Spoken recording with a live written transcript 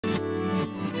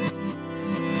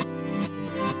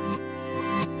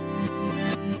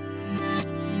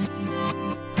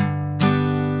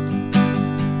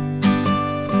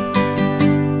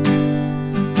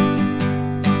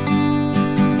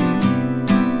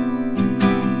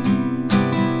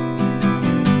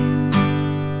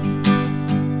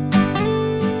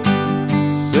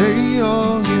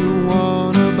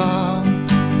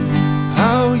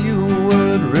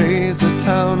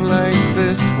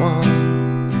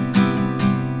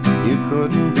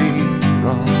couldn't be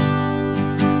wrong.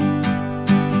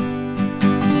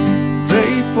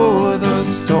 Pray for the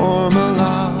storm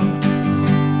aloud.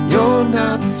 You're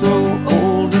not so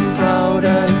old and proud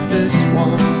as this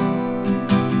one.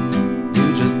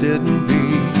 You just didn't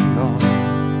belong.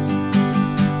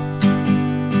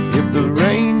 If the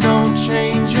rain don't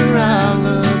change your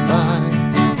alibi,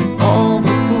 all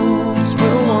the fools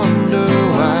will wonder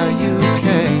why you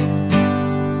came.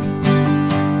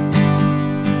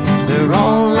 They're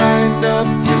all lined up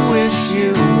to wish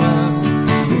you well.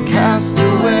 The cast